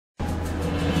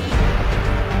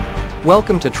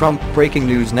Welcome to Trump Breaking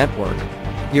News Network,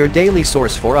 your daily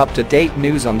source for up-to-date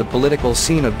news on the political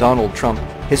scene of Donald Trump,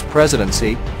 his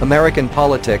presidency, American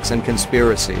politics and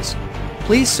conspiracies.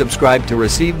 Please subscribe to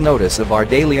receive notice of our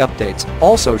daily updates.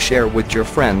 Also share with your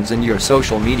friends and your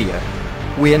social media.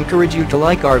 We encourage you to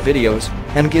like our videos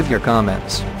and give your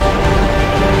comments.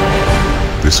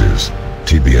 This is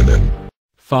TBNN.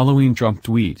 Following Trump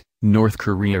tweet, North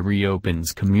Korea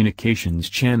reopens communications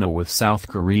channel with South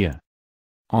Korea.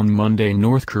 On Monday,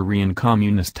 North Korean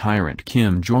communist tyrant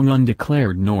Kim Jong Un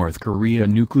declared North Korea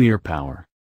nuclear power.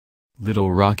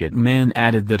 Little Rocket Man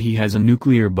added that he has a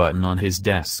nuclear button on his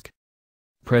desk.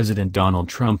 President Donald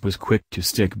Trump was quick to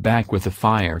stick back with a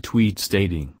fire tweet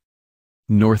stating,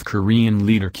 North Korean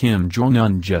leader Kim Jong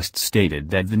Un just stated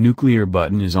that the nuclear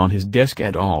button is on his desk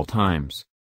at all times.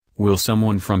 Will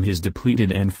someone from his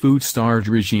depleted and food-starved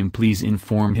regime please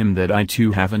inform him that I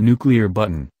too have a nuclear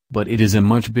button, but it is a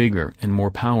much bigger and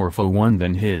more powerful one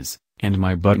than his, and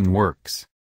my button works.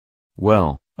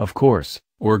 Well, of course,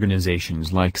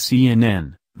 organizations like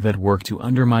CNN, that work to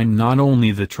undermine not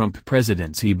only the Trump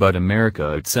presidency but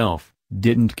America itself,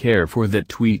 didn't care for that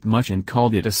tweet much and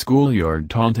called it a schoolyard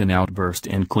taunton outburst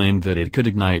and claimed that it could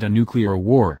ignite a nuclear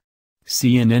war.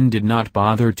 CNN did not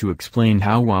bother to explain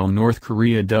how while North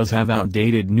Korea does have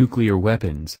outdated nuclear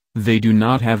weapons, they do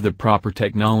not have the proper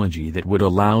technology that would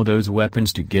allow those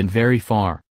weapons to get very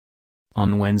far.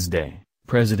 On Wednesday,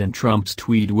 President Trump's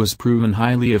tweet was proven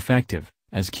highly effective,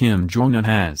 as Kim Jong Un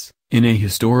has, in a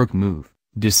historic move,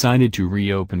 decided to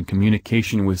reopen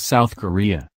communication with South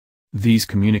Korea. These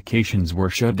communications were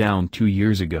shut down 2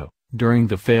 years ago, during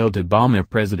the failed Obama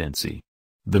presidency.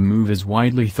 The move is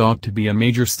widely thought to be a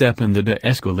major step in the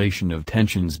de-escalation of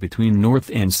tensions between North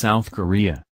and South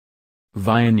Korea.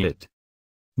 Vignette.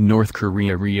 North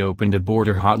Korea reopened a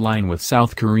border hotline with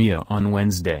South Korea on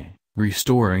Wednesday,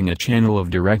 restoring a channel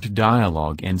of direct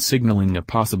dialogue and signaling a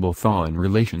possible thaw in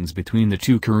relations between the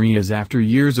two Koreas after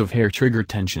years of hair-trigger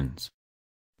tensions.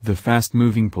 The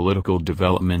fast-moving political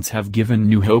developments have given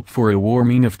new hope for a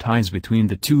warming of ties between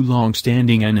the two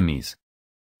long-standing enemies.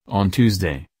 On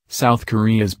Tuesday, South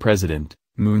Korea's President,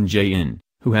 Moon Jae-in,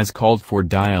 who has called for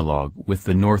dialogue with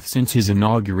the North since his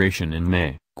inauguration in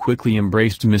May, quickly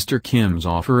embraced Mr. Kim's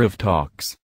offer of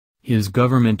talks. His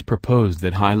government proposed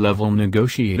that high-level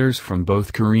negotiators from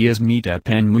both Koreas meet at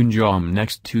Panmunjom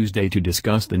next Tuesday to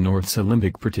discuss the North's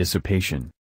Olympic participation.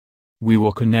 We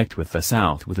will connect with the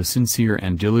South with a sincere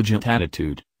and diligent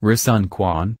attitude, Ri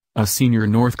Sun-kwon, a senior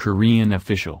North Korean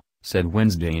official, said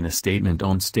Wednesday in a statement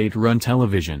on state-run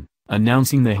television,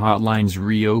 announcing the hotline's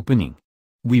reopening.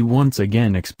 We once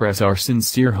again express our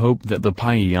sincere hope that the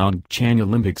Pyeongchang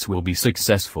Olympics will be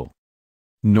successful.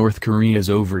 North Korea's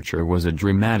overture was a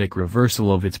dramatic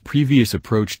reversal of its previous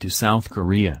approach to South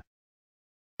Korea.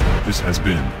 This has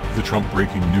been the Trump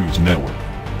Breaking News Network.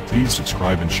 Please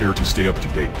subscribe and share to stay up to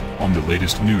date on the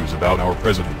latest news about our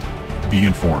president. Be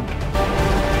informed.